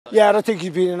Yeah, I think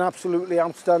he's been an absolutely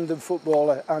outstanding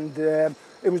footballer, and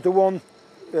it was the one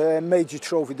major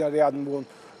trophy that he hadn't won,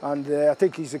 and I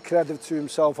think he's a credit to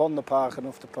himself on the park and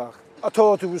off the park. I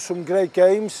thought there was some great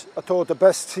games. I thought the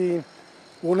best team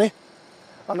won it,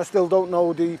 and I still don't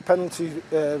know the penalty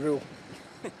rule.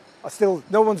 I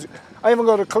haven't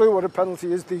got a clue what a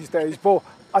penalty is these days, but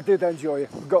I did enjoy it,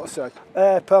 I've got to say.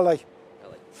 Pele.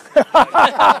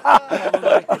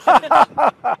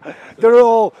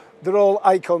 They're all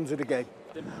icons of the game.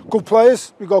 Good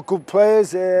players, we've got good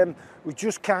players. We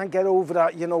just can't get over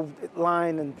that,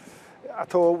 line. And I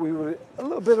thought we were a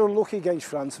little bit unlucky against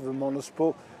France, if I'm honest.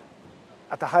 But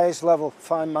at the highest level,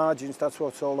 fine margins, that's what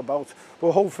it's all about.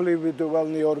 But hopefully we'll do well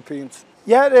in the Europeans.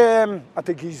 Yeah, I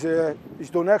think he's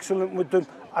done excellent with them.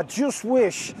 I just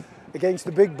wish against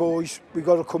the big boys we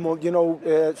got to come up,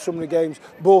 some of the games.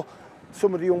 But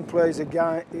some of the young players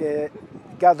are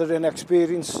gathering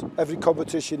experience every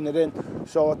competition they're in.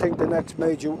 So I think the next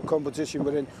major competition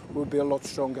we're in will be a lot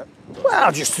stronger.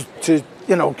 Well, just to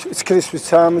it's Christmas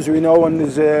time, as we know, and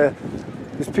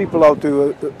there's people out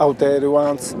there who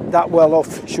aren't that well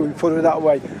off, should we put it that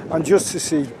way. And just to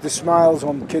see the smiles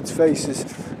on kids' faces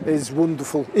is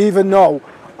wonderful. Even though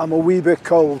I'm a wee bit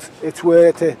cold, it's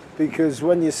worth it, because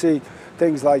when you see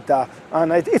things like that,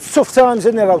 and it's tough times,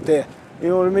 isn't it, out there? You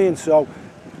know what I mean? So,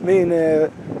 me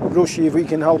and Rushy, if we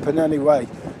can help in any way,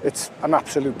 it's an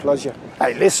absolute pleasure.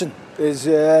 Hey, listen,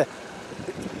 do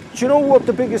you know what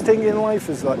the biggest thing in life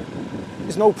is like?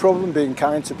 There's no problem being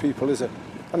kind to people, is it?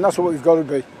 And that's what we've got to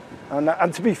be.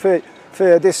 And to be fair,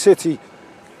 this city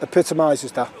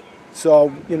epitomises that.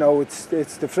 So, it's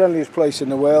the friendliest place in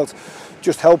the world.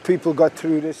 Just help people get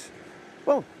through this.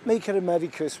 Well, make it a Merry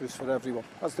Christmas for everyone.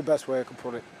 That's the best way I can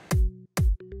put it.